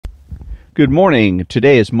Good morning.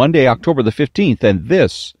 Today is Monday, October the 15th, and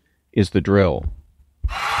this is The Drill.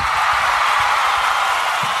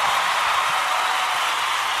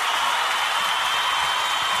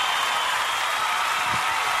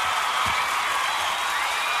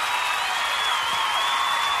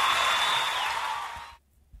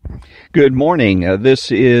 Good morning.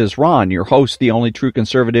 This is Ron, your host, the only true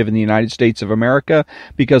conservative in the United States of America,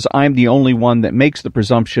 because I'm the only one that makes the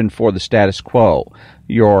presumption for the status quo.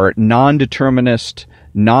 Your non-determinist,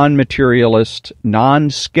 non-materialist,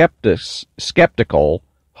 non-skeptical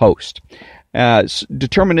host.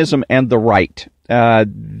 Determinism and the right.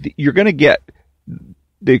 You're going to get,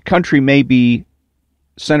 the country may be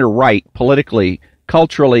center-right politically.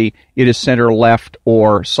 Culturally, it is center-left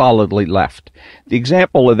or solidly left. The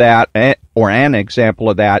example of that, or an example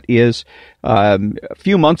of that, is a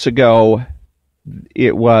few months ago,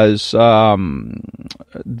 it was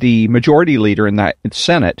the majority leader in the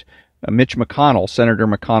Senate, Mitch McConnell, Senator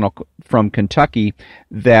McConnell from Kentucky,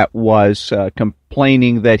 that was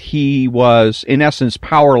complaining that he was, in essence,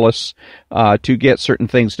 powerless to get certain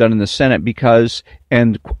things done in the Senate because,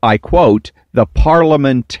 and I quote, the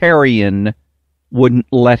parliamentarian wouldn't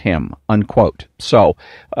let him, unquote. So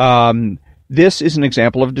this is an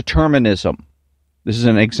example of determinism. This is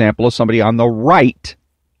an example of somebody on the right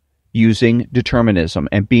using determinism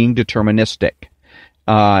and being deterministic.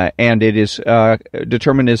 And it is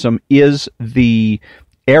determinism is the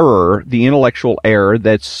error, the intellectual error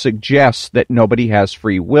that suggests that nobody has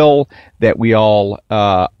free will, that we all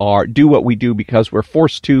do what we do because we're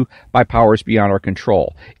forced to by powers beyond our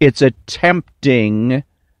control. It's a tempting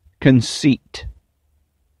conceit.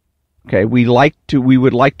 Okay, we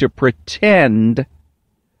would like to pretend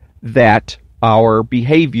that our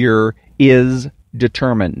behavior is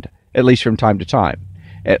determined, at least from time to time.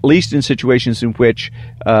 At least in situations in which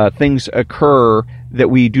things occur that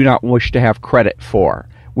we do not wish to have credit for.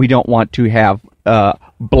 We don't want to have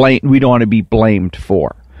blame. We don't want to be blamed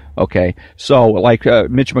for. Okay, so like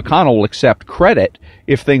Mitch McConnell will accept credit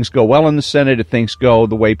if things go well in the Senate, if things go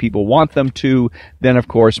the way people want them to, then of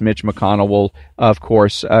course Mitch McConnell will, of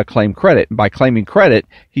course, claim credit. And by claiming credit,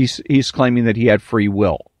 he's claiming that he had free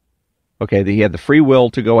will. Okay, that he had the free will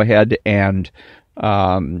to go ahead and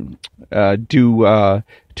to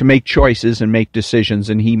make choices and make decisions,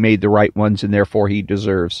 and he made the right ones, and therefore he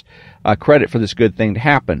deserves credit for this good thing to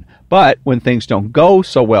happen. But when things don't go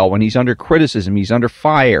so well, when he's under criticism, he's under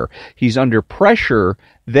fire, he's under pressure,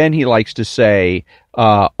 then he likes to say,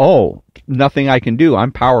 oh, nothing I can do,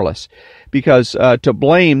 I'm powerless. Because to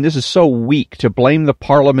blame, this is so weak, to blame the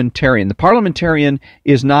parliamentarian. The parliamentarian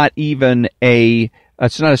is not even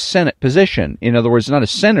it's not a Senate position. In other words, it's not a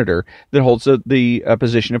senator that holds the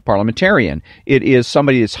position of parliamentarian. It is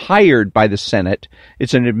somebody that's hired by the Senate.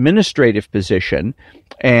 It's an administrative position.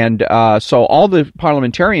 And so all the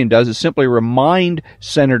parliamentarian does is simply remind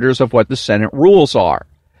senators of what the Senate rules are.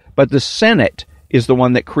 But the Senate is the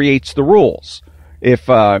one that creates the rules. If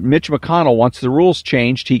Mitch McConnell wants the rules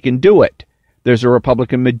changed, he can do it. There's a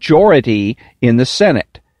Republican majority in the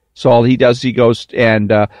Senate. So all he does, he goes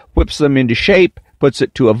and whips them into shape, puts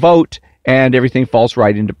it to a vote, and everything falls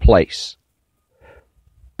right into place.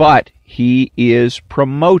 But he is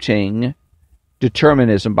promoting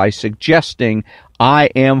determinism by suggesting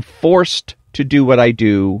I am forced to do what I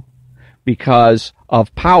do because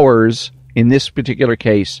of powers, in this particular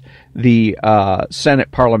case, the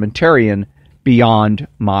Senate parliamentarian, beyond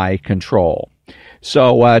my control.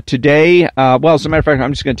 So today, well, as a matter of fact,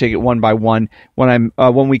 I'm just going to take it one by one.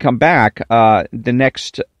 When we come back, the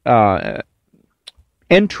next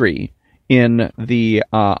entry in the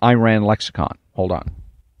Ayn Rand lexicon. Hold on.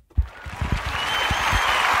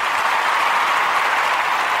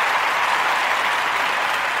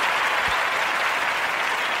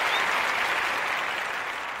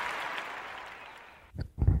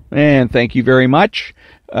 And thank you very much.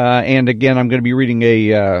 And again, I'm going to be reading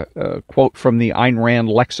a quote from the Ayn Rand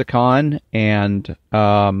lexicon, and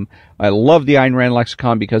I love the Ayn Rand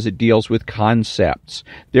lexicon because it deals with concepts.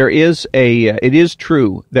 It is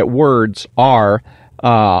true that words are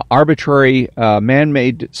arbitrary,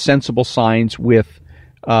 man-made, sensible signs with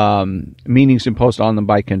meanings imposed on them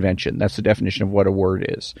by convention. That's the definition of what a word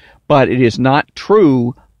is. But it is not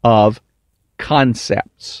true of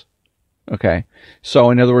concepts. Okay, so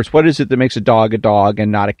in other words, what is it that makes a dog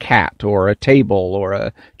and not a cat or a table or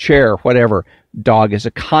a chair, whatever? Dog is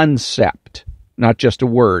a concept, not just a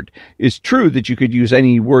word. It's true that you could use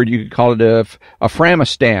any word. You could call it a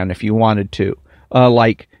Framistan if you wanted to,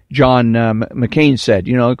 like John McCain said,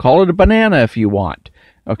 call it a banana if you want.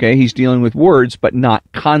 Okay, he's dealing with words, but not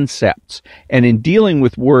concepts. And in dealing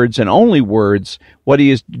with words and only words, what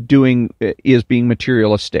he is doing is being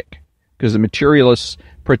materialistic, because the materialists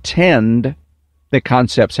pretend that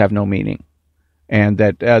concepts have no meaning, and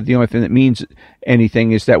that the only thing that means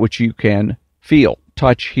anything is that which you can feel,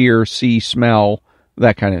 touch, hear, see, smell,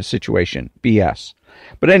 that kind of situation. BS.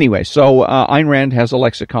 But anyway, so Ayn Rand has a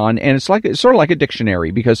lexicon, and it's sort of like a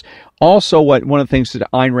dictionary, because also one of the things that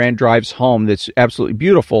Ayn Rand drives home that's absolutely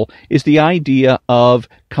beautiful is the idea of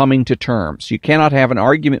coming to terms. You cannot have an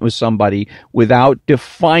argument with somebody without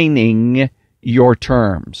defining your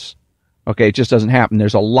terms. Okay, it just doesn't happen.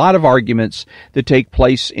 There's a lot of arguments that take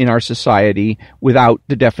place in our society without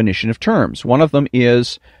the definition of terms. One of them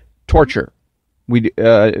is torture. We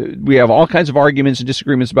have all kinds of arguments and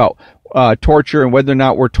disagreements about torture and whether or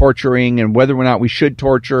not we're torturing and whether or not we should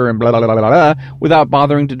torture and blah, blah, blah, blah, blah, without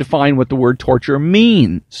bothering to define what the word torture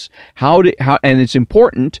means. And it's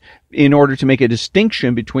important in order to make a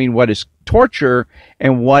distinction between what is torture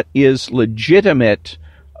and what is legitimate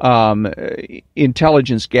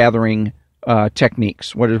intelligence gathering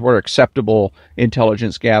techniques. What are acceptable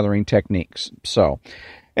intelligence gathering techniques? So,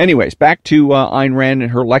 anyways, back to Ayn Rand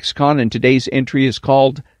and her lexicon, and today's entry is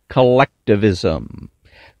called collectivism.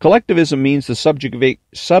 Collectivism means the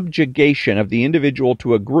subjugation of the individual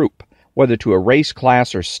to a group, whether to a race,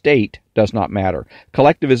 class, or state, does not matter.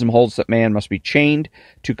 Collectivism holds that man must be chained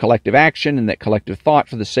to collective action and that collective thought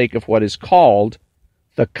for the sake of what is called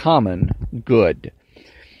the common good.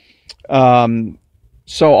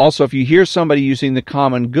 So also, if you hear somebody using the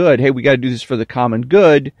common good, hey, we got to do this for the common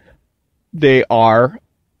good, they are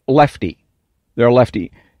lefty. They're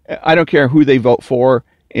lefty. I don't care who they vote for.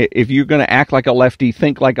 If you're going to act like a lefty,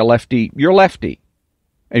 think like a lefty, you're lefty.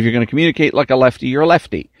 If you're going to communicate like a lefty, you're a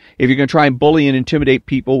lefty. If you're going to try and bully and intimidate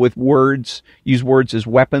people with words, use words as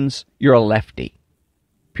weapons, you're a lefty.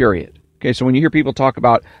 Period. Okay, so when you hear people talk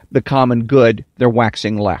about the common good, they're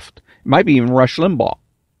waxing left. It might be even Rush Limbaugh.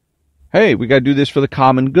 Hey, we got to do this for the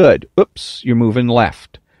common good. Oops, you're moving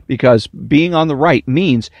left. Because being on the right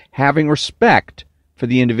means having respect for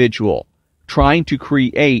the individual, trying to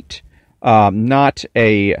create not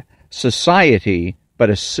a society, but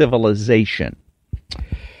a civilization.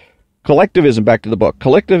 Collectivism, back to the book.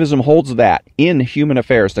 Collectivism holds that in human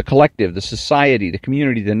affairs, the collective, the society, the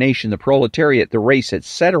community, the nation, the proletariat, the race,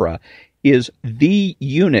 etc., is the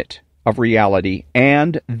unit of reality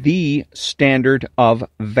and the standard of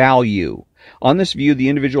value. On this view, the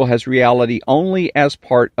individual has reality only as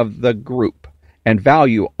part of the group, and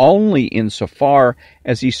value only insofar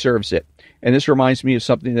as he serves it. And this reminds me of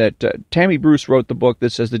something that Tammy Bruce wrote, the book that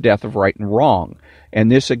says The Death of Right and Wrong.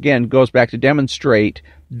 And this, again, goes back to demonstrate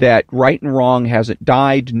that right and wrong hasn't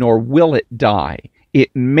died, nor will it die. It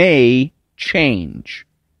may change.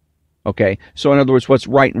 Okay? So in other words, what's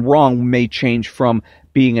right and wrong may change from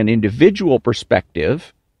being an individual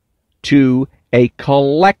perspective to a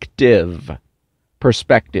collective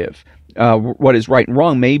perspective. What is right and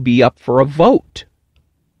wrong may be up for a vote.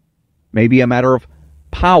 Maybe a matter of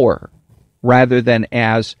power, rather than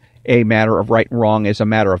as a matter of right and wrong, as a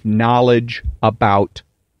matter of knowledge about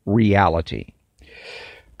reality.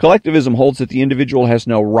 Collectivism holds that the individual has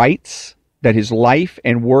no rights, that his life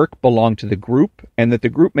and work belong to the group, and that the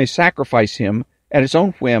group may sacrifice him at its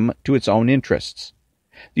own whim to its own interests.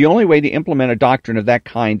 The only way to implement a doctrine of that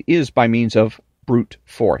kind is by means of brute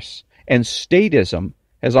force, and statism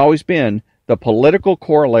has always been the political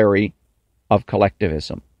corollary of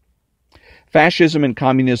collectivism. Fascism and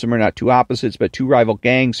communism are not two opposites, but two rival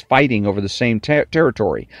gangs fighting over the same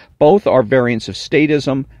territory. Both are variants of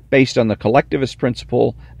statism based on the collectivist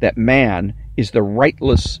principle that man is the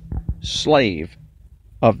rightless slave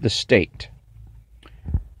of the state.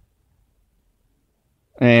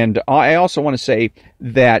 And I also want to say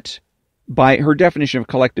that by her definition of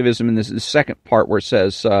collectivism in this second part where it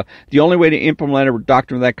says, the only way to implement a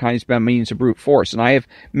doctrine of that kind is by means of brute force. And I have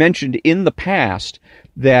mentioned in the past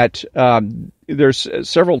that there's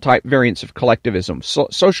several variants of collectivism.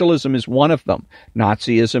 Socialism is one of them.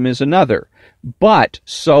 Nazism is another. But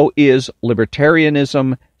so is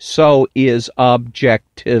libertarianism. So is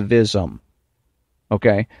objectivism.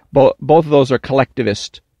 Okay? Both of those are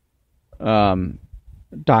collectivist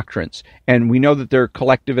doctrines. And we know that they're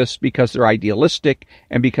collectivists because they're idealistic,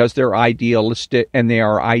 and because they're idealistic, and they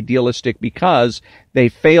are idealistic because they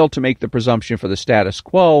fail to make the presumption for the status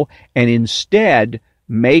quo and instead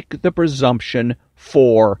make the presumption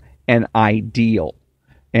for an ideal.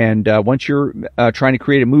 And once you're trying to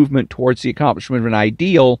create a movement towards the accomplishment of an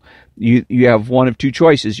ideal, you have one of two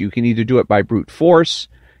choices. You can either do it by brute force.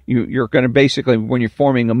 You're going to basically, when you're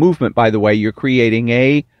forming a movement, by the way, you're creating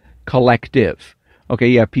a collective. Okay,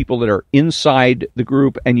 you have people that are inside the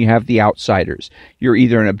group and you have the outsiders. You're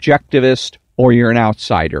either an objectivist or you're an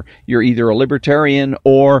outsider. You're either a libertarian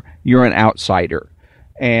or you're an outsider.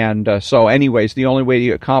 And so anyways, the only way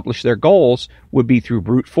to accomplish their goals would be through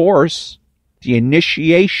brute force, the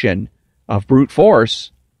initiation of brute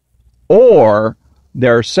force, or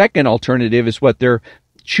their second alternative is what they're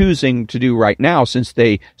choosing to do right now, since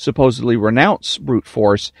they supposedly renounce brute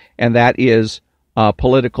force, and that is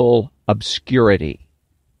political obscurity.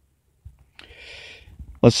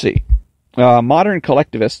 Let's see. Modern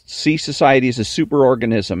collectivists see society as a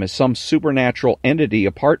superorganism, as some supernatural entity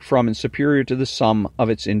apart from and superior to the sum of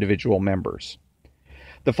its individual members.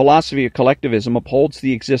 The philosophy of collectivism upholds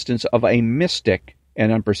the existence of a mystic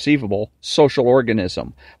and unperceivable social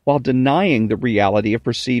organism, while denying the reality of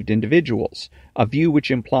perceived individuals, a view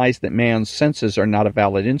which implies that man's senses are not a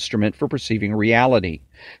valid instrument for perceiving reality.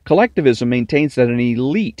 Collectivism maintains that an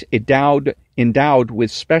elite endowed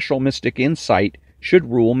with special mystic insight should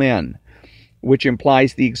rule men, which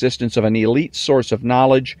implies the existence of an elite source of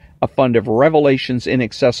knowledge, a fund of revelations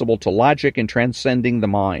inaccessible to logic and transcending the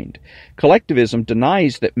mind. Collectivism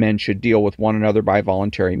denies that men should deal with one another by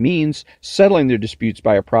voluntary means, settling their disputes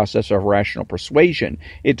by a process of rational persuasion.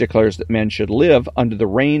 It declares that men should live under the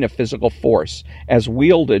reign of physical force, as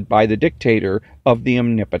wielded by the dictator of the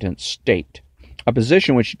omnipotent state, a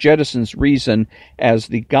position which jettisons reason as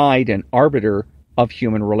the guide and arbiter of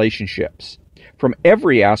human relationships. From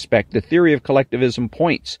every aspect, the theory of collectivism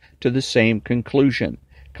points to the same conclusion.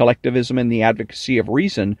 Collectivism and the advocacy of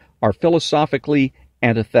reason are philosophically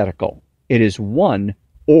antithetical. It is one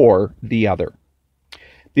or the other.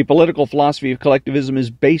 The political philosophy of collectivism is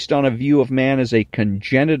based on a view of man as a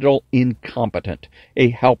congenital incompetent, a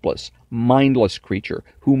helpless, mindless creature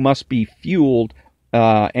who must be fooled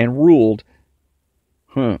and ruled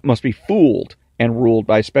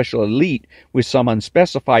by a special elite with some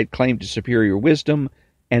unspecified claim to superior wisdom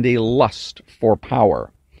and a lust for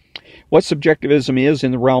power. What subjectivism is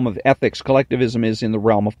in the realm of ethics, collectivism is in the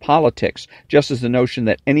realm of politics, just as the notion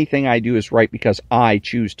that anything I do is right because I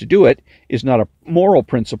choose to do it is not a moral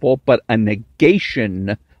principle, but a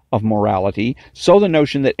negation of morality, so the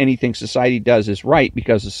notion that anything society does is right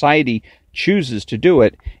because society chooses to do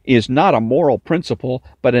it is not a moral principle,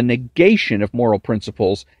 but a negation of moral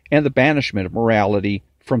principles and the banishment of morality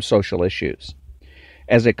from social issues.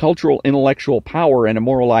 As a cultural intellectual power and a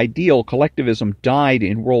moral ideal, collectivism died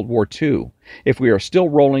in World War II. If we are still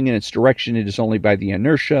rolling in its direction, it is only by the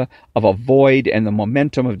inertia of a void and the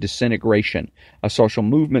momentum of disintegration, a social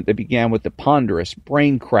movement that began with the ponderous,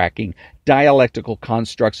 brain-cracking, dialectical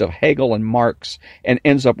constructs of Hegel and Marx, and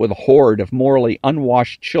ends up with a horde of morally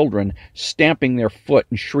unwashed children stamping their foot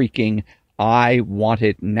and shrieking, "I want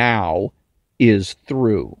it now," is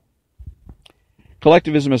through.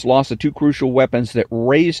 Collectivism has lost the two crucial weapons that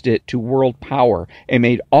raised it to world power and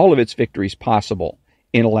made all of its victories possible: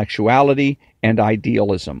 intellectuality and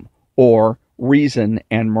idealism, or reason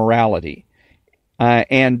and morality.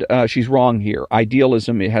 She's wrong here.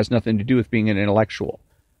 Idealism, it has nothing to do with being an intellectual.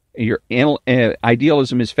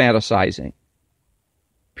 Idealism is fantasizing.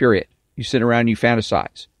 Period. You sit around and you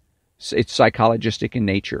fantasize. It's psychologistic in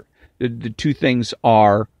nature. The two things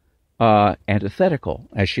are antithetical,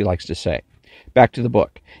 as she likes to say. Back to the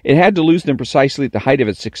book. It had to lose them precisely at the height of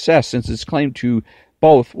its success, since its claim to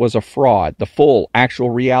both was a fraud. The full, actual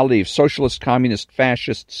reality of socialist, communist,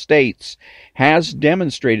 fascist states has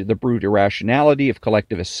demonstrated the brute irrationality of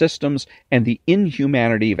collectivist systems and the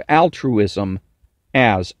inhumanity of altruism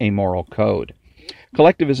as a moral code.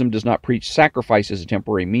 Collectivism does not preach sacrifice as a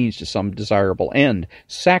temporary means to some desirable end.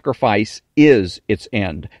 Sacrifice is its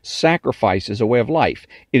end. Sacrifice is a way of life.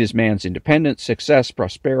 It is man's independence, success,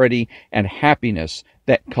 prosperity, and happiness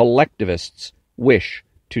that collectivists wish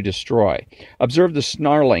to destroy. Observe the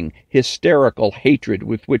snarling, hysterical hatred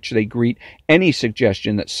with which they greet any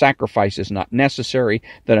suggestion that sacrifice is not necessary,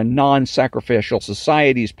 that a non-sacrificial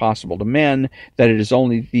society is possible to men, that it is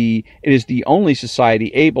the only society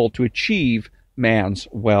able to achieve man's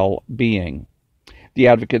well-being. The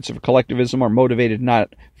advocates of collectivism are motivated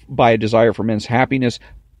not by a desire for men's happiness,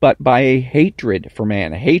 but by a hatred for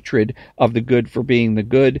man, a hatred of the good for being the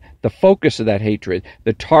good. The focus of that hatred,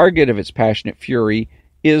 the target of its passionate fury,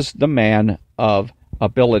 is the man of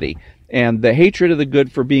ability. And the hatred of the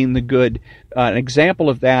good for being the good, an example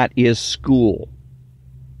of that is school.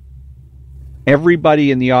 Everybody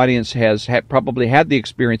in the audience has probably had the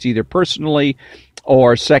experience, either personally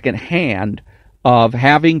or secondhand, of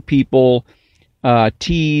having people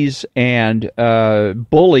tease and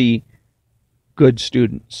bully good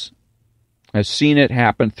students. I've seen it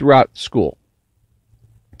happen throughout school.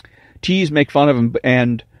 Tease, make fun of them,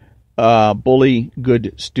 and bully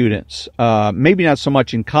good students. Maybe not so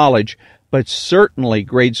much in college, but certainly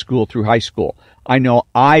grade school through high school. I know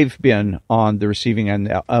I've been on the receiving end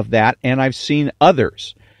of that, and I've seen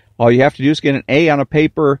others. All you have to do is get an A on a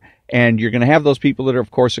paper, and you're going to have those people that,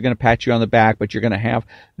 of course, are going to pat you on the back, but you're going to have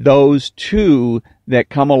those too that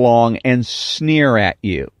come along and sneer at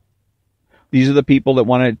you. These are the people that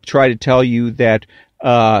want to try to tell you that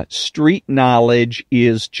street knowledge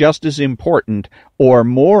is just as important or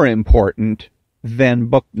more important than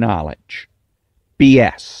book knowledge.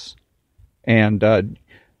 BS. And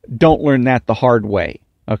don't learn that the hard way,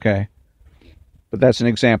 okay? But that's an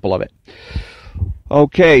example of it.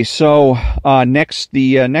 Okay, so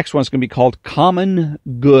the next one's going to be called Common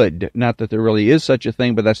Good. Not that there really is such a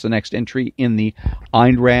thing, but that's the next entry in the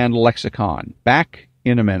Ayn Rand lexicon. Back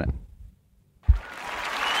in a minute.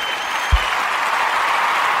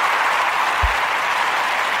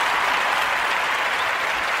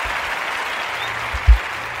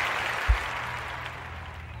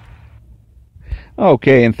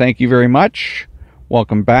 Okay, and thank you very much.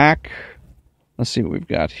 Welcome back. Let's see what we've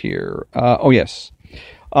got here. Oh, yes.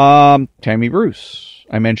 Tammy Bruce.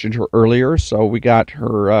 I mentioned her earlier, so we got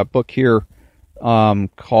her book here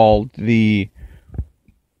called The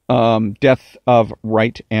Death of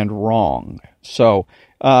Right and Wrong. So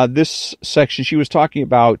this section, she was talking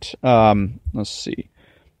about, let's see.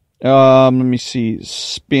 Let me see.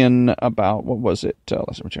 Spin about, what was it?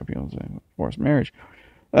 Last champion, forced marriage.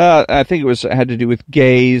 I think it had to do with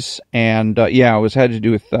gays, and had to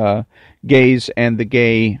do with gays and the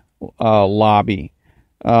gay lobby.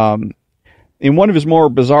 In one of his more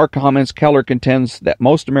bizarre comments, Keller contends that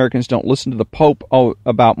most Americans don't listen to the Pope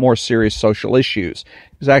about more serious social issues.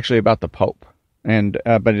 It's actually about the Pope, and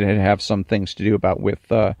but it had to have some things to do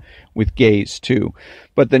with gays too.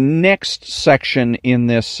 But the next section in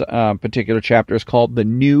this particular chapter is called "The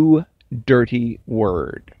New Dirty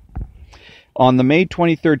Word." On the May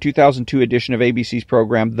 23, 2002 edition of ABC's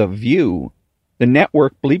program, The View, the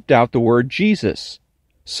network bleeped out the word Jesus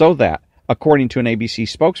so that, according to an ABC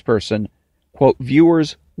spokesperson, quote,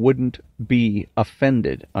 viewers wouldn't be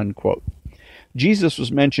offended, unquote. Jesus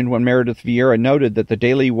was mentioned when Meredith Vieira noted that the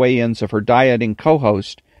daily weigh-ins of her dieting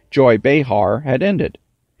co-host, Joy Behar, had ended.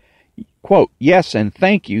 Quote, yes, and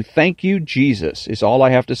thank you, Jesus, is all I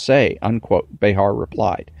have to say, unquote, Behar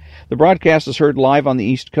replied. The broadcast is heard live on the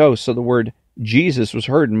East Coast, so the word Jesus was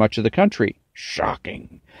heard in much of the country.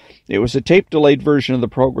 Shocking. It was a tape-delayed version of the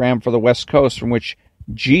program for the West Coast from which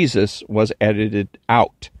Jesus was edited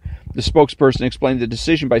out. The spokesperson explained the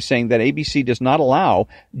decision by saying that ABC does not allow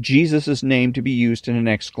Jesus' name to be used in an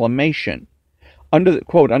exclamation. Under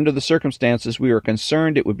the circumstances, we were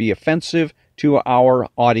concerned it would be offensive to our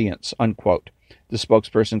audience, unquote. The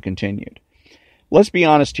spokesperson continued. Let's be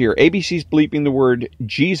honest here. ABC's bleeping the word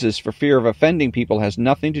Jesus for fear of offending people has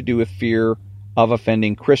nothing to do with fear of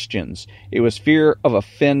offending Christians. It was fear of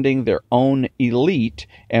offending their own elite,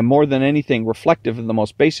 and more than anything, reflective of the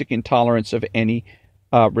most basic intolerance of any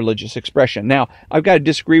religious expression. Now, I've got to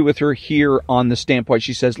disagree with her here on the standpoint.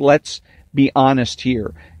 She says, let's be honest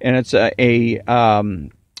here. And it's a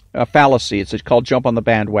fallacy. It's called jump on the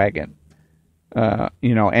bandwagon.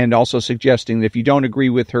 And also suggesting that if you don't agree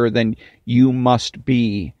with her, then you must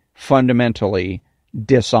be fundamentally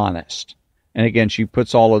dishonest. And again, she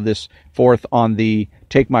puts all of this forth on the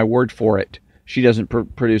take my word for it. She doesn't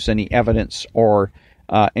produce any evidence or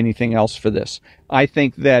anything else for this. I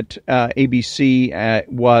think that ABC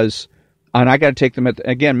was, and I got to take them at,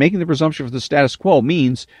 again, making the presumption for the status quo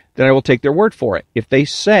means that I will take their word for it. If they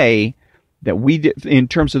say that we did, in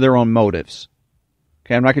terms of their own motives,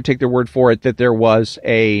 okay, I'm not going to take their word for it that there was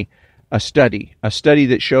a study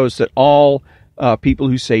that shows that all people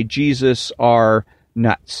who say Jesus are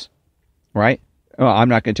nuts, right? Well, I'm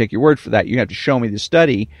not going to take your word for that. You have to show me the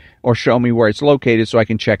study or show me where it's located so I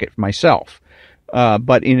can check it for myself.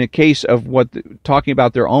 But in a case of talking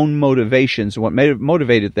about their own motivations, what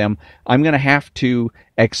motivated them, I'm going to have to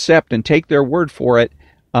accept and take their word for it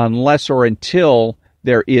unless or until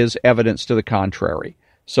there is evidence to the contrary.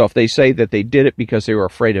 So if they say that they did it because they were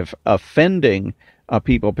afraid of offending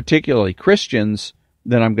people, particularly Christians,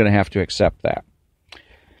 then I'm going to have to accept that.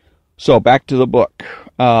 So back to the book.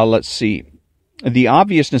 Let's see. The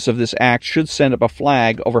obviousness of this act should send up a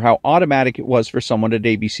flag over how automatic it was for someone at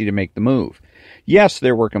ABC to make the move. Yes,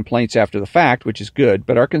 there were complaints after the fact, which is good,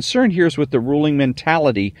 but our concern here is with the ruling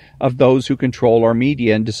mentality of those who control our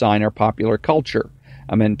media and design our popular culture.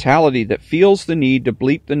 A mentality that feels the need to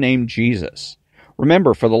bleep the name Jesus.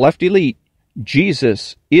 Remember, for the left elite,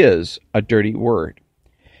 Jesus is a dirty word.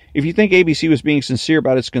 If you think ABC was being sincere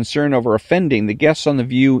about its concern over offending, the guests on The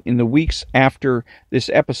View in the weeks after this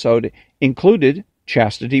episode included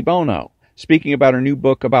Chastity Bono, speaking about her new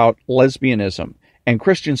book about lesbianism, and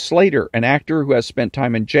Christian Slater, an actor who has spent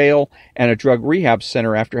time in jail and a drug rehab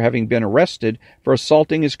center after having been arrested for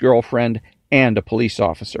assaulting his girlfriend and a police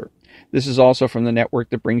officer. This is also from the network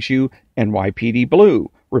that brings you NYPD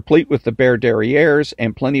Blue, replete with the bare derrieres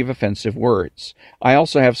and plenty of offensive words. I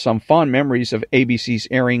also have some fond memories of ABC's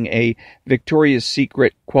airing a Victoria's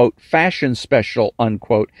Secret, quote, fashion special,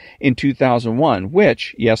 unquote, in 2001,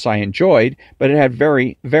 which, yes, I enjoyed, but it had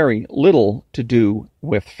very, very little to do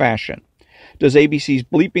with fashion. Does ABC's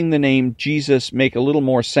bleeping the name Jesus make a little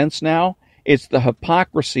more sense now? It's the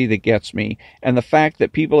hypocrisy that gets me, and the fact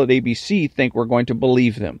that people at ABC think we're going to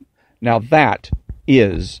believe them. Now that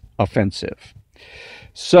is offensive.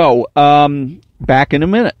 So, back in a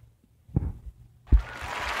minute.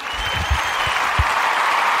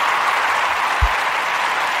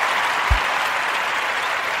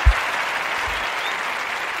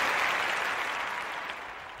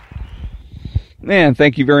 And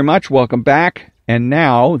thank you very much. Welcome back. And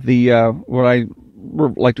now the what I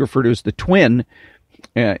like to refer to as the twin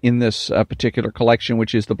in this particular collection,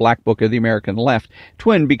 which is the Black Book of the American Left.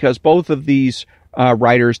 Twin because both of these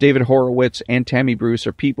writers, David Horowitz and Tammy Bruce,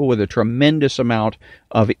 are people with a tremendous amount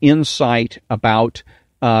of insight about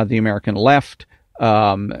the American left,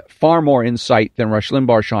 far more insight than Rush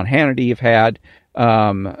Limbaugh, Sean Hannity have had,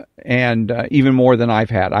 and even more than I've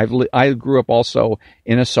had. I grew up also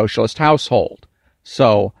in a socialist household,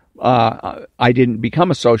 so I didn't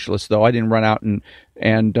become a socialist, though. I didn't run out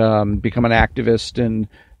and become an activist and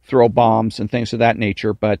throw bombs and things of that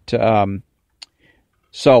nature. But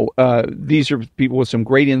so these are people with some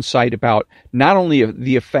great insight about not only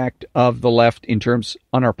the effect of the left in terms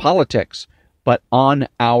on our politics, but on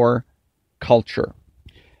our culture.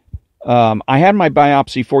 I had my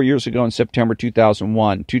biopsy 4 years ago in September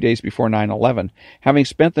 2001, 2 days before 9/11. Having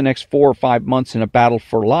spent the next 4 or 5 months in a battle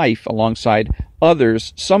for life alongside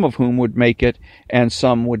others, some of whom would make it and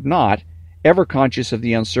some would not, ever conscious of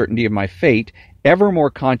the uncertainty of my fate, ever more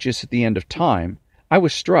conscious at the end of time, I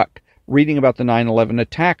was struck, reading about the 9/11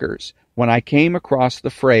 attackers, when I came across the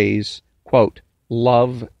phrase, quote,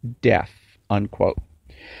 love death, unquote.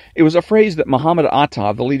 It was a phrase that Muhammad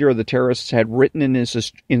Atta, the leader of the terrorists, had written in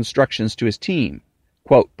his instructions to his team.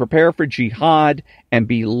 Quote, prepare for jihad and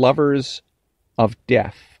be lovers of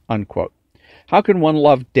death, unquote. How can one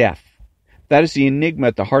love death? That is the enigma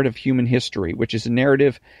at the heart of human history, which is a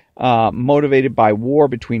narrative motivated by war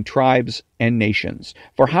between tribes and nations.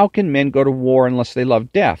 For how can men go to war unless they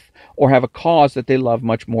love death, or have a cause that they love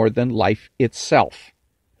much more than life itself?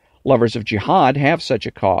 Lovers of jihad have such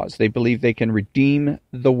a cause. They believe they can redeem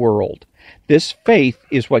the world. This faith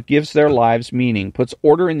is what gives their lives meaning, puts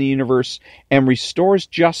order in the universe, and restores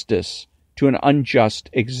justice to an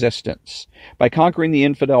unjust existence. By conquering the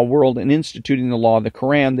infidel world and instituting the law of the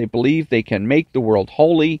Quran, they believe they can make the world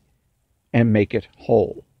holy and make it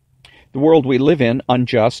whole. The world we live in,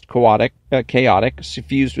 unjust, chaotic,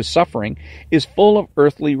 suffused with suffering, is full of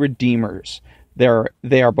earthly redeemers.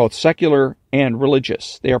 They are both secular and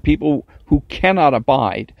religious. They are people who cannot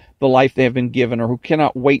abide the life they have been given, or who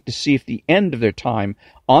cannot wait to see if the end of their time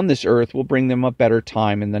on this earth will bring them a better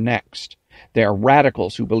time in the next. They are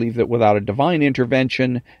radicals who believe that without a divine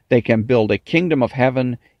intervention, they can build a kingdom of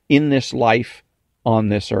heaven in this life on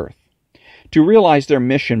this earth. To realize their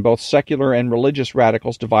mission, both secular and religious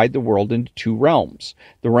radicals divide the world into two realms: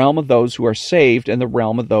 the realm of those who are saved and the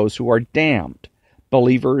realm of those who are damned,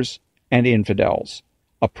 believers and infidels,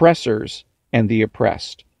 oppressors and the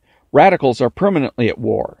oppressed. Radicals are permanently at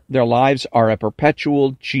war. Their lives are a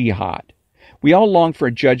perpetual jihad. We all long for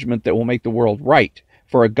a judgment that will make the world right,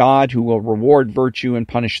 for a God who will reward virtue and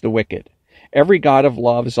punish the wicked. Every God of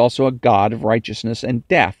love is also a God of righteousness and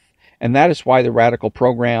death, and that is why the radical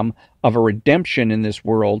program of a redemption in this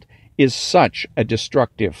world is such a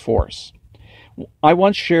destructive force. I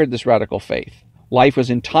once shared this radical faith. Life was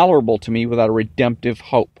intolerable to me without a redemptive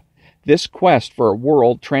hope. This quest for a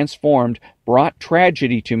world transformed brought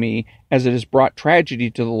tragedy to me as it has brought tragedy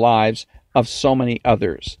to the lives of so many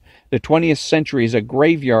others. The 20th century is a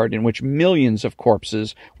graveyard in which millions of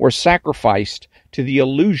corpses were sacrificed to the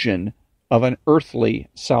illusion of an earthly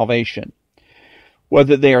salvation.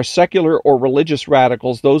 Whether they are secular or religious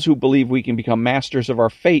radicals, those who believe we can become masters of our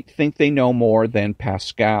fate think they know more than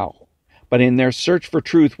Pascal. But in their search for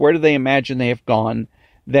truth, where do they imagine they have gone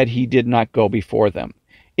that he did not go before them?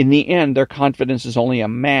 In the end, their confidence is only a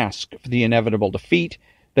mask for the inevitable defeat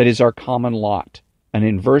that is our common lot, an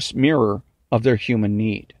inverse mirror of their human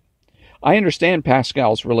need. I understand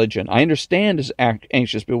Pascal's religion. I understand his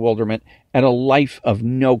anxious bewilderment at a life of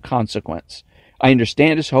no consequence. I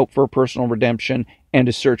understand his hope for a personal redemption and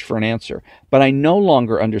his search for an answer. But I no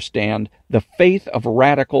longer understand the faith of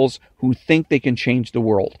radicals who think they can change the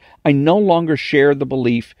world. I no longer share the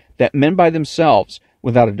belief that men by themselves,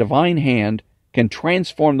 without a divine hand, can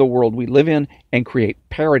transform the world we live in and create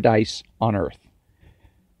paradise on earth.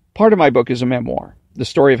 Part of my book is a memoir, the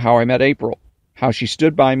story of how I met April, how she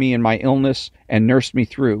stood by me in my illness and nursed me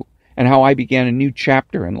through, and how I began a new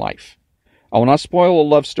chapter in life. I will not spoil a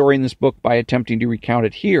love story in this book by attempting to recount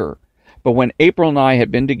it here, but when April and I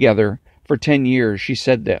had been together for 10 years, she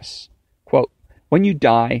said this, quote, "When you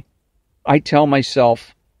die, I tell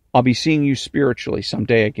myself I'll be seeing you spiritually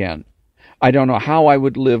someday again. I don't know how I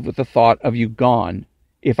would live with the thought of you gone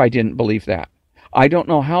if I didn't believe that. I don't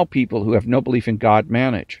know how people who have no belief in God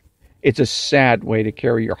manage. It's a sad way to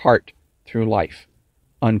carry your heart through life."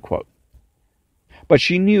 Unquote. But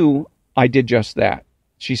she knew I did just that.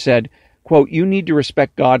 She said, quote, "You need to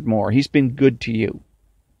respect God more. He's been good to you.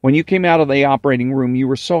 When you came out of the operating room, you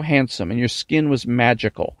were so handsome and your skin was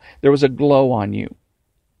magical. There was a glow on you.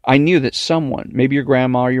 I knew that someone, maybe your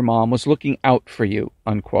grandma or your mom, was looking out for you,"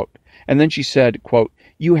 unquote. And then she said, quote,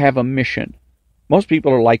 "You have a mission. Most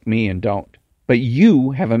people are like me and don't. But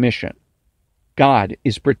you have a mission. God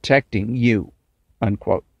is protecting you,"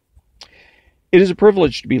 unquote. It is a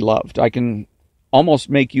privilege to be loved. I can almost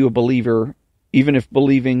make you a believer, even if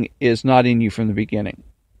believing is not in you from the beginning.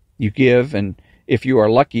 You give, and if you are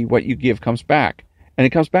lucky, what you give comes back. And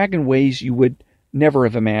it comes back in ways you would never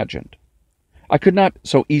have imagined. I could not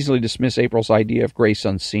so easily dismiss April's idea of grace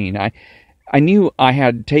unseen. I knew I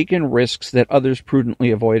had taken risks that others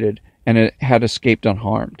prudently avoided and had escaped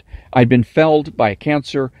unharmed. I'd been felled by a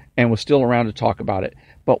cancer and was still around to talk about it.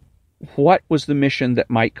 But what was the mission that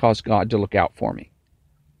might cause God to look out for me?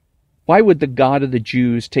 Why would the God of the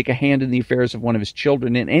Jews take a hand in the affairs of one of his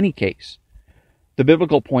children in any case? The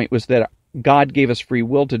biblical point was that God gave us free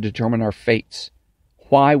will to determine our fates.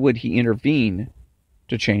 Why would he intervene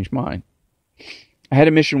to change mine? I had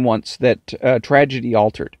a mission once that tragedy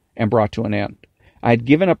altered and brought to an end. I had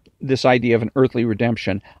given up this idea of an earthly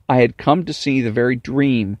redemption. I had come to see the very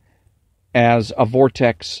dream as a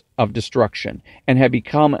vortex of destruction and had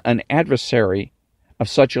become an adversary of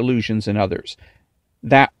such illusions in others.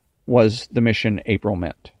 That was the mission April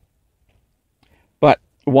meant. But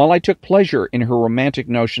while I took pleasure in her romantic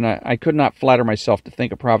notion, I could not flatter myself to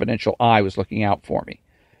think a providential eye was looking out for me.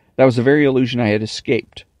 That was the very illusion I had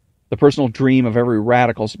escaped. The personal dream of every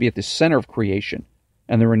radical is to be at the center of creation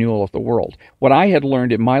and the renewal of the world. What I had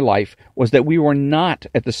learned in my life was that we were not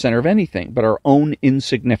at the center of anything but our own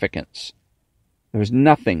insignificance. There was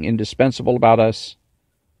nothing indispensable about us,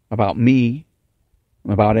 about me,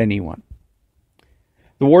 about anyone.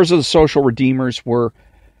 The wars of the social redeemers were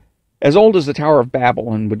as old as the Tower of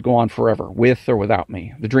Babel and would go on forever, with or without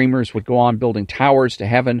me. The dreamers would go on building towers to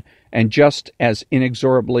heaven, and just as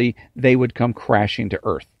inexorably they would come crashing to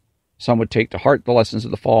earth. Some would take to heart the lessons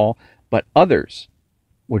of the fall, but others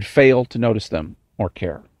would fail to notice them or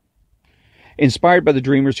care. Inspired by the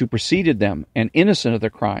dreamers who preceded them and innocent of their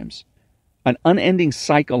crimes, an unending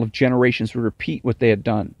cycle of generations would repeat what they had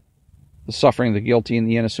done. The suffering of the guilty and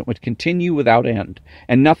the innocent would continue without end,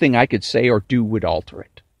 and nothing I could say or do would alter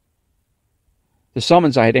it. The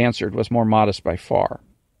summons I had answered was more modest by far.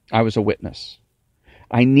 I was a witness.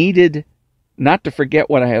 I needed not to forget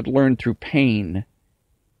what I had learned through pain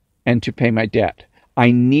and to pay my debt.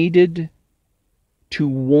 I needed to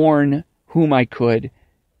warn whom I could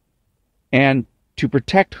and to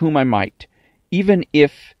protect whom I might, even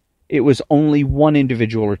if it was only one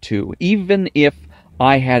individual or two. Even if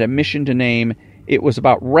I had a mission to name, it was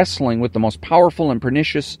about wrestling with the most powerful and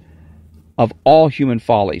pernicious of all human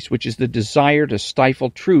follies, which is the desire to stifle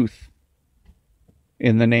truth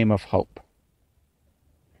in the name of hope.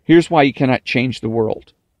 Here's why you cannot change the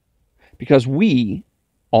world. Because we,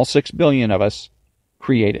 all 6 billion of us,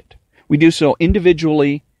 create it. We do so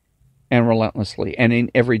individually and relentlessly, and in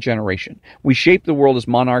every generation. We shape the world as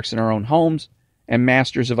monarchs in our own homes and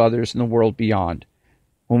masters of others in the world beyond,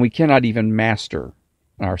 when we cannot even master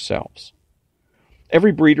ourselves.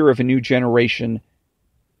 Every breeder of a new generation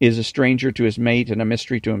is a stranger to his mate and a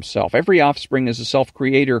mystery to himself. Every offspring is a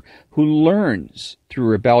self-creator who learns through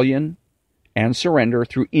rebellion and surrender,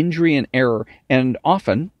 through injury and error, and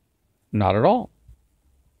often not at all.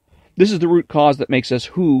 This is the root cause that makes us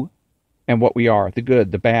who and what we are: the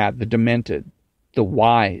good, the bad, the demented, the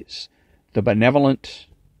wise, the benevolent,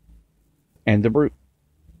 and the brute.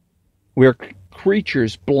 We are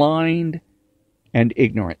creatures blind and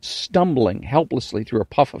ignorant, stumbling helplessly through a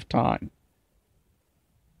puff of time.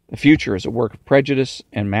 The future is a work of prejudice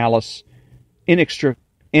and malice,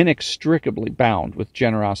 inextricably bound with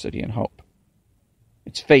generosity and hope.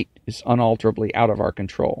 Its fate is unalterably out of our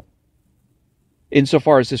control.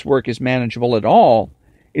 Insofar as this work is manageable at all,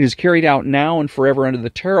 it is carried out now and forever under the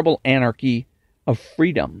terrible anarchy of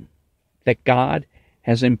freedom that God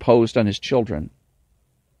has imposed on his children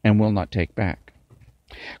and will not take back.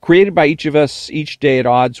 Created by each of us each day at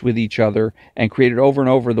odds with each other and created over and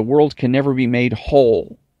over, the world can never be made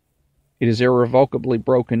whole. It is irrevocably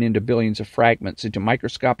broken into billions of fragments, into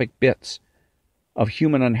microscopic bits of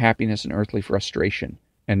human unhappiness and earthly frustration,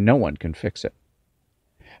 and no one can fix it.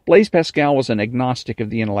 Blaise Pascal was an agnostic of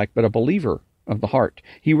the intellect, but a believer of the heart.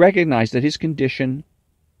 He recognized that his condition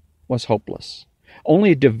was hopeless.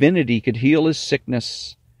 Only a divinity could heal his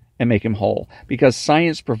sickness and make him whole. Because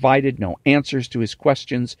science provided no answers to his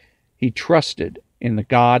questions, he trusted in the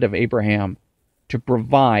God of Abraham to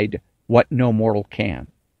provide what no mortal can.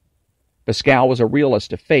 Pascal was a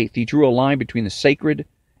realist of faith. He drew a line between the sacred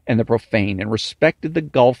and the profane and respected the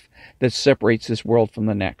gulf that separates this world from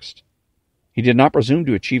the next. He did not presume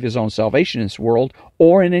to achieve his own salvation in this world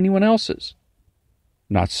or in anyone else's.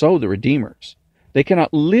 Not so the Redeemers. They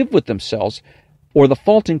cannot live with themselves or the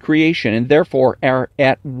fault in creation, and therefore are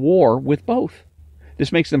at war with both.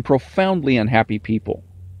 This makes them profoundly unhappy people.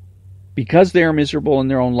 Because they are miserable in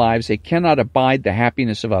their own lives, they cannot abide the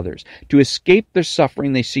happiness of others. To escape their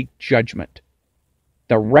suffering, they seek judgment,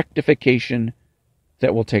 the rectification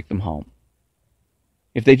that will take them home.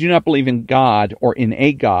 If they do not believe in God or in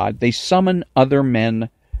a God, they summon other men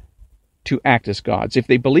to act as gods. If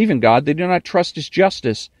they believe in God, they do not trust his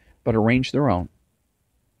justice, but arrange their own.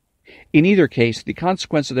 In either case, the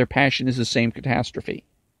consequence of their passion is the same catastrophe.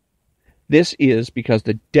 This is because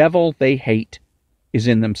the devil they hate is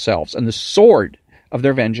in themselves, and the sword of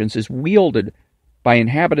their vengeance is wielded by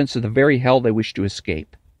inhabitants of the very hell they wish to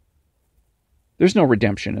escape. There's no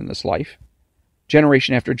redemption in this life.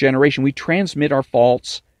 Generation after generation, we transmit our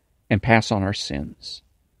faults and pass on our sins.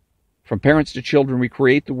 From parents to children, we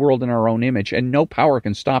create the world in our own image, and no power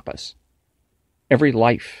can stop us. Every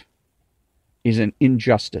life is an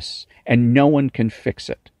injustice, and no one can fix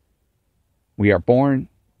it. We are born,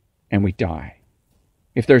 and we die.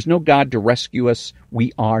 If there's no God to rescue us,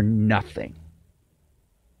 we are nothing.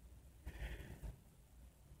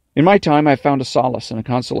 In my time, I've found a solace and a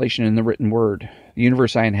consolation in the written word. The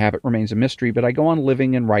universe I inhabit remains a mystery, but I go on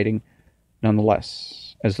living and writing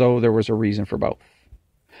nonetheless, as though there was a reason for both.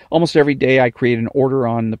 Almost every day I create an order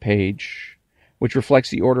on the page, which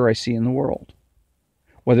reflects the order I see in the world.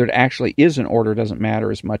 Whether it actually is an order doesn't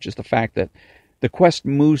matter as much as the fact that the quest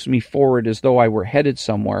moves me forward as though I were headed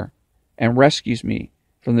somewhere and rescues me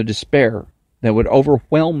from the despair that would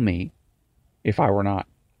overwhelm me if I were not.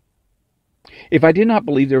 If I did not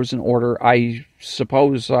believe there was an order, I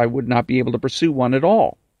suppose I would not be able to pursue one at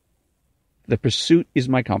all. The pursuit is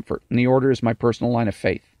my comfort, and the order is my personal line of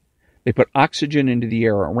faith. They put oxygen into the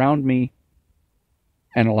air around me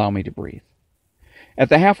and allow me to breathe. At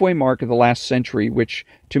the halfway mark of the last century, which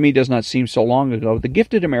to me does not seem so long ago, the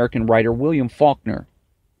gifted American writer William Faulkner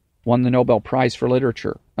won the Nobel Prize for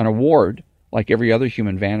Literature, an award, like every other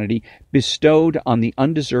human vanity, bestowed on the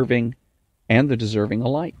undeserving and the deserving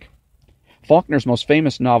alike. Faulkner's most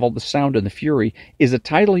famous novel, The Sound and the Fury, is a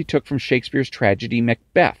title he took from Shakespeare's tragedy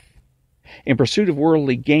Macbeth. In pursuit of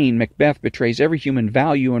worldly gain, Macbeth betrays every human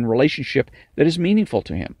value and relationship that is meaningful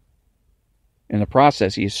to him. In the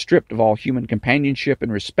process, he is stripped of all human companionship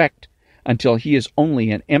and respect until he is only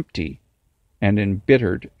an empty and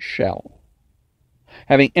embittered shell.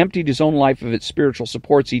 Having emptied his own life of its spiritual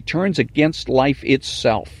supports, he turns against life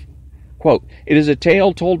itself. Quote, "It is a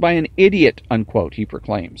tale told by an idiot," unquote, he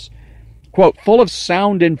proclaims. Quote, "full of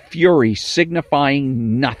sound and fury,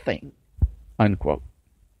 signifying nothing," unquote.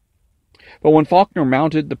 But when Faulkner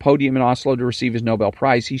mounted the podium in Oslo to receive his Nobel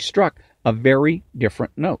Prize, he struck a very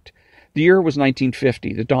different note. The year was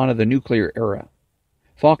 1950, the dawn of the nuclear era.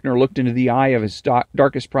 Faulkner looked into the eye of his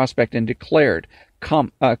darkest prospect and declared,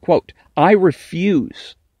 quote, "I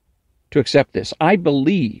refuse to accept this. I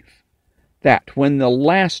believe that when the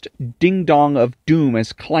last ding-dong of doom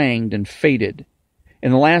has clanged and faded,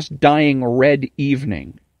 in the last dying red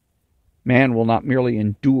evening, man will not merely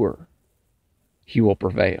endure, he will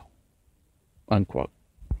prevail," unquote.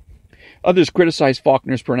 Others criticized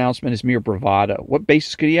Faulkner's pronouncement as mere bravado. What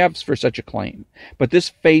basis could he have for such a claim? But this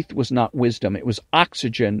faith was not wisdom. It was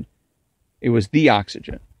oxygen. It was the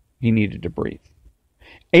oxygen he needed to breathe.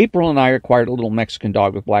 April and I acquired a little Mexican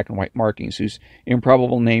dog with black and white markings, whose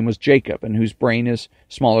improbable name was Jacob, and whose brain is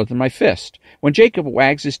smaller than my fist. When Jacob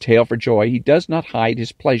wags his tail for joy, he does not hide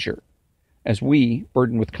his pleasure, as we,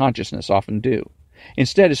 burdened with consciousness, often do.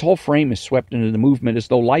 Instead, his whole frame is swept into the movement as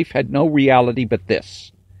though life had no reality but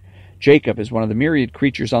this. Jacob is one of the myriad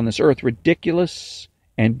creatures on this earth, ridiculous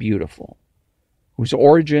and beautiful, whose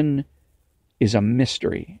origin is a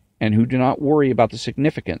mystery, and who do not worry about the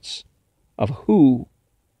significance of who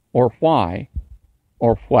or why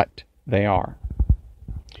or what they are.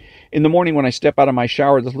 In the morning when I step out of my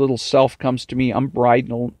shower, the little self comes to me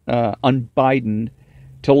unbridled, unbidden,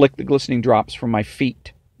 to lick the glistening drops from my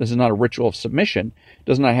feet. This is not a ritual of submission. It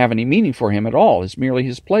does not have any meaning for him at all. It is merely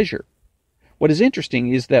his pleasure. What is interesting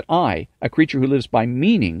is that I, a creature who lives by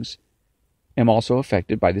meanings, am also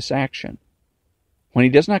affected by this action. When he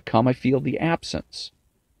does not come, I feel the absence,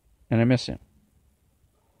 and I miss him.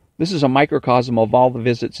 This is a microcosm of all the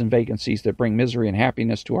visits and vacancies that bring misery and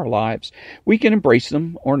happiness to our lives. We can embrace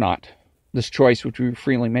them or not. This choice, which we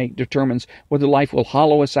freely make, determines whether life will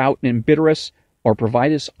hollow us out and embitter us or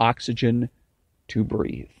provide us oxygen to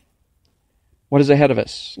breathe. What is ahead of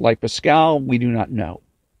us? Like Pascal, we do not know.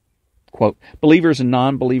 Quote, believers and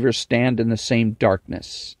non-believers stand in the same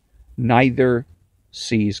darkness. Neither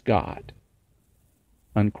sees God.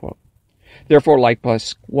 Unquote. Therefore, like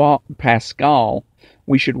Pascal,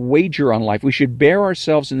 we should wager on life. We should bear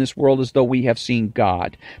ourselves in this world as though we have seen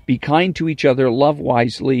God. Be kind to each other, love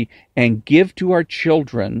wisely, and give to our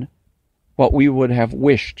children what we would have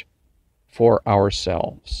wished for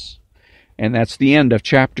ourselves. And that's the end of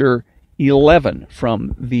chapter 11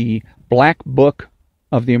 from the Black Book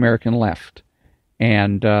of the American Left.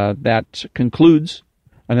 And that concludes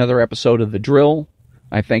another episode of The Drill.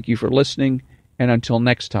 I thank you for listening, and until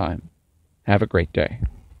next time, have a great day.